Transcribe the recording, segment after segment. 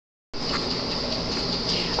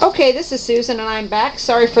Okay, this is Susan and I'm back.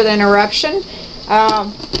 Sorry for the interruption.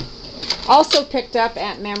 Also picked up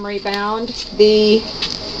at Memory Bound the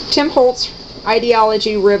Tim Holtz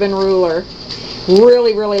Ideology Ribbon Ruler.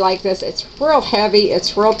 Really like this. It's real heavy,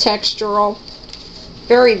 it's real textural,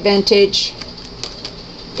 very vintage.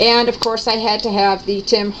 And of course I had to have the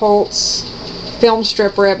Tim Holtz film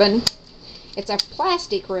strip ribbon. It's a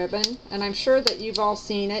plastic ribbon and I'm sure that you've all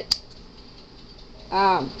seen it.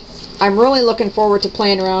 I'm really looking forward to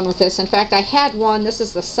playing around with this. In fact, I had one. This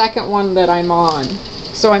is the second one that I'm on,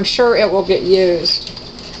 so I'm sure it will get used.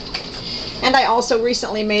 And I also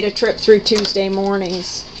recently made a trip through Tuesday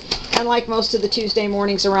mornings, and like most of the Tuesday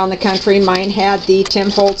mornings around the country, mine had the Tim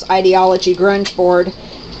Holtz Ideology Grunge Board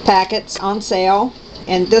packets on sale.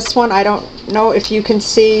 And this one, I don't know if you can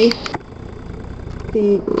see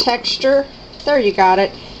the texture. There, you got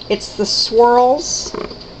it. It's the swirls.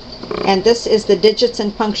 And this is the digits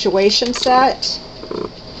and punctuation set.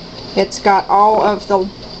 It's got all of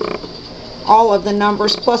the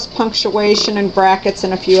numbers plus punctuation and brackets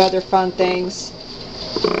and a few other fun things.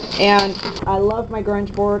 And I love my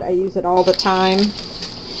grunge board. I use it all the time.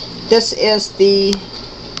 This is the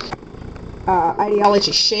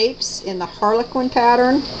Ideology Shapes in the Harlequin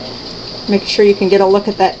pattern. Make sure you can get a look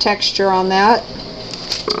at that texture on that.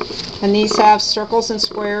 And these have circles and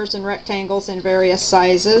squares and rectangles in various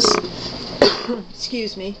sizes.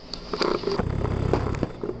 Excuse me.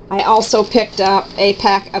 I also picked up a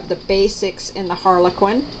pack of the basics in the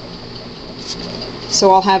Harlequin. So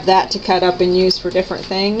I'll have that to cut up and use for different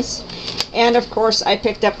things. And of course I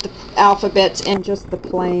picked up the alphabets in just the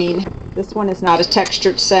plain. This one is not a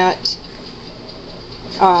textured set.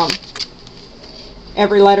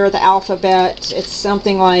 Every letter of the alphabet, it's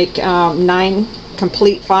something like 9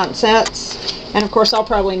 complete font sets. And of course I'll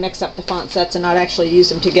probably mix up the font sets and not actually use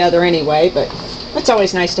them together anyway, but it's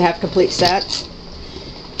always nice to have complete sets.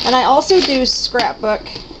 And I also do scrapbook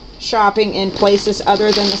shopping in places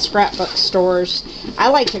other than the scrapbook stores. I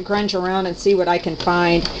like to grunge around and see what I can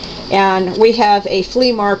find. And we have a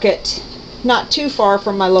flea market not too far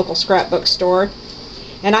from my local scrapbook store.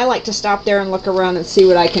 And I like to stop there and look around and see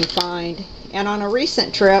what I can find. And on a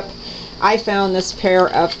recent trip, I found this pair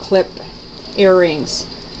of clip earrings.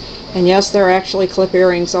 And yes, they're actually clip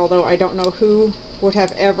earrings, although I don't know who would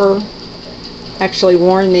have ever actually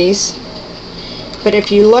worn these. But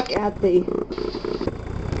if you look at the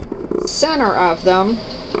center of them,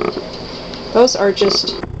 those are just,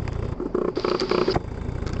 see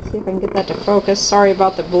if I can get that to focus. Sorry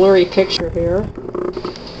about the blurry picture here.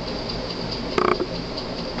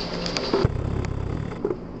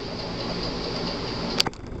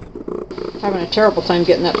 Having a terrible time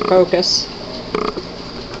getting that to focus.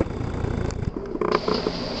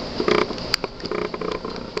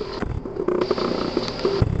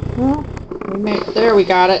 Well, there we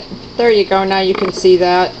got it. There you go. Now you can see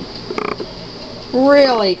that.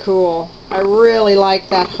 Really cool. I really like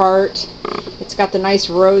that heart. It's got the nice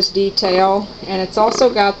rose detail, and it's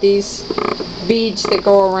also got these beads that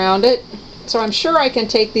go around it. So I'm sure I can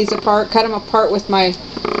take these apart, cut them apart with my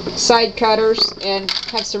side cutters, and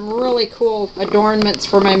have some really cool adornments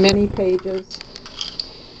for my mini pages.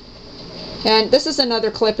 And this is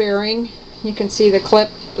another clip earring. You can see the clip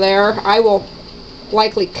there. I will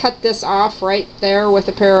likely cut this off right there with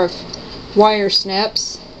a pair of wire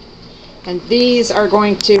snips, and these are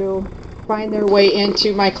going to find their way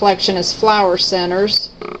into my collection as flower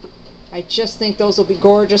centers. I just think those will be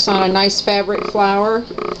gorgeous on a nice fabric flower.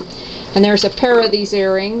 And there's a pair of these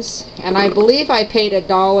earrings, and I believe I paid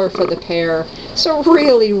 $1 for the pair. So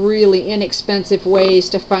really inexpensive ways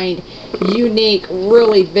to find unique,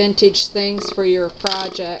 really vintage things for your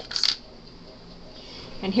projects.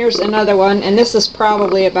 And here's another one, and this is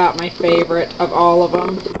probably about my favorite of all of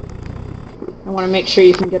them. I want to make sure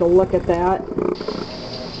you can get a look at that.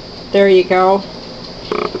 There you go.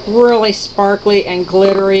 Really sparkly and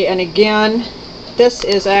glittery, and again, this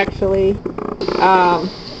is actually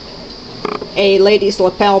a lady's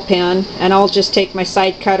lapel pin, and I'll just take my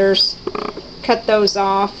side cutters, cut those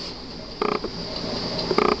off,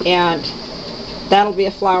 and that'll be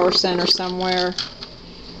a flower center somewhere.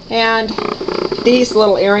 And these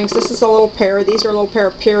little earrings, this is a little pair, these are a little pair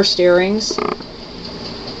of pierced earrings.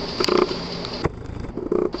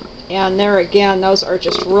 And there again, those are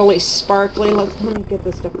just really sparkly. Let me get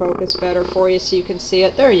this to focus better for you so you can see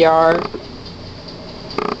it. There you are.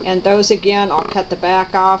 And those again, I'll cut the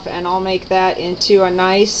back off and I'll make that into a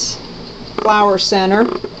nice flower center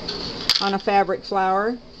on a fabric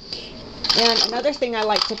flower. And another thing I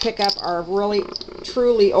like to pick up are really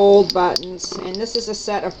truly old buttons. And this is a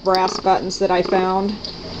set of brass buttons that I found.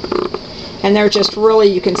 And they're just really,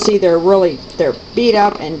 you can see they're beat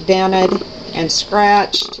up and dented and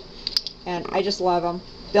scratched, and I just love them.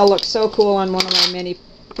 They'll look so cool on one of my mini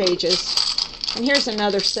pages. And here's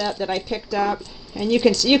another set that I picked up, and you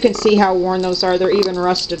can see how worn those are. They're even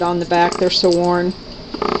rusted on the back. They're so worn.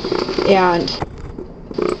 And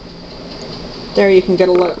there you can get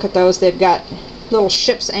a look at those. They've got little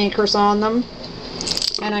ship's anchors on them,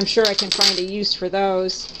 and I'm sure I can find a use for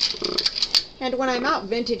those. And when I'm out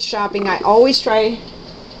vintage shopping, I always try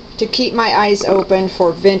to keep my eyes open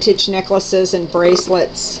for vintage necklaces and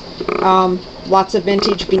bracelets. Lots of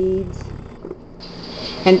vintage beads.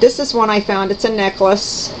 And this is one I found. It's a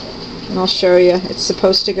necklace, and I'll show you. It's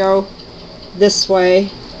supposed to go this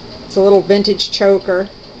way. It's a little vintage choker.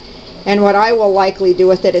 And what I will likely do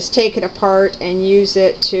with it is take it apart and use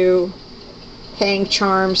it to hang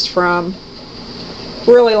charms from.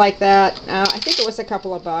 Really like that. I think it was a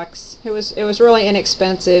couple of bucks. It was really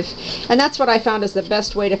inexpensive, and that's what I found is the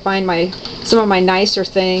best way to find some of my nicer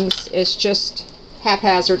things, is just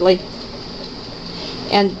haphazardly.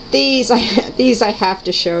 And these I have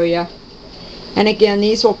to show you. And again,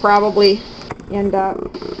 these will probably end up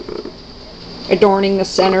adorning the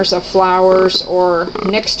centers of flowers, or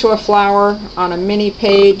next to a flower on a mini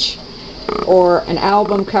page, or an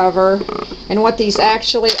album cover. And what these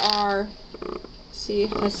actually are,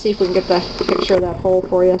 let's see if we can get the picture of that hole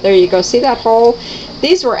for you. There you go. See that hole?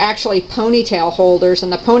 These were actually ponytail holders,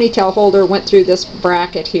 and the ponytail holder went through this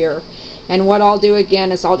bracket here. And what I'll do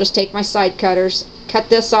again is I'll just take my side cutters, cut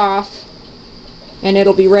this off, and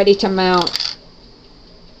it'll be ready to mount.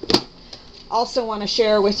 Also want to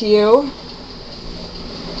share with you,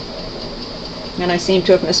 and I seem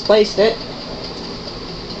to have misplaced it.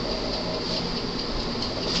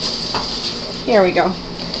 Here we go.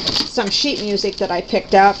 Some sheet music that I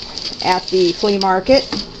picked up at the flea market,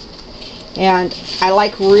 and I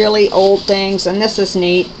like really old things, and this is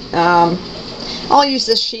neat. I'll use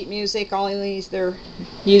this sheet music. I'll either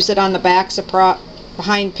use it on the backs of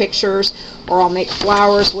behind pictures, or I'll make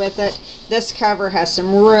flowers with it. This cover has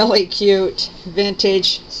some really cute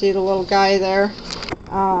vintage, see the little guy there,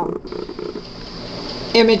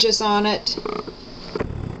 images on it,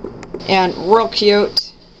 and real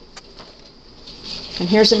cute. And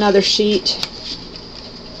here's another sheet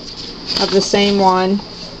of the same one.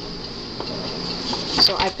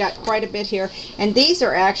 So I've got quite a bit here. And these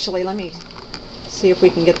are actually, let me see if we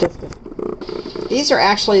can get this. These are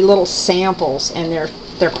actually little samples, and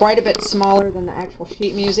they're quite a bit smaller than the actual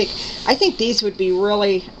sheet music. I think these would be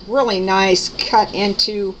really, really nice cut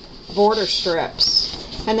into border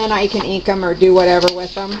strips. And then I can ink them or do whatever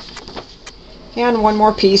with them. And one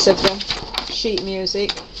more piece of the sheet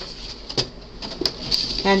music.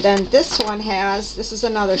 And then this one has, this is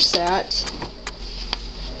another set.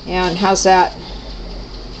 And how's that?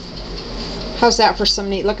 How's that for some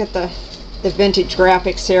neat, look at the vintage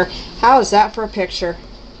graphics here. How is that for a picture?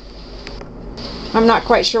 I'm not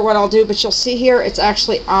quite sure what I'll do, but you'll see here it's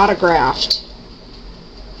actually autographed.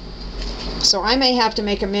 So I may have to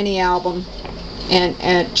make a mini album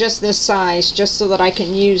and just this size, just so that I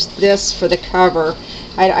can use this for the cover.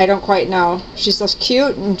 I don't quite know. She's so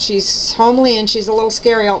cute, and she's homely, and she's a little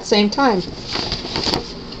scary all at the same time.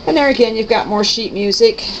 And there again, you've got more sheet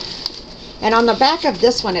music. And on the back of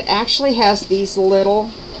this one, it actually has these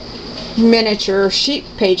little miniature sheet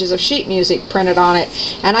pages of sheet music printed on it.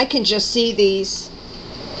 And I can just see these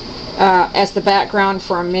as the background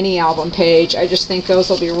for a mini album page. I just think those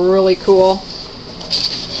will be really cool.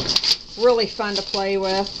 Really fun to play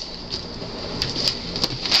with.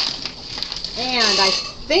 And I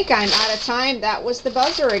think I'm out of time. That was the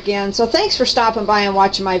buzzer again. So thanks for stopping by and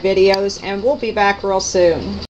watching my videos, and we'll be back real soon.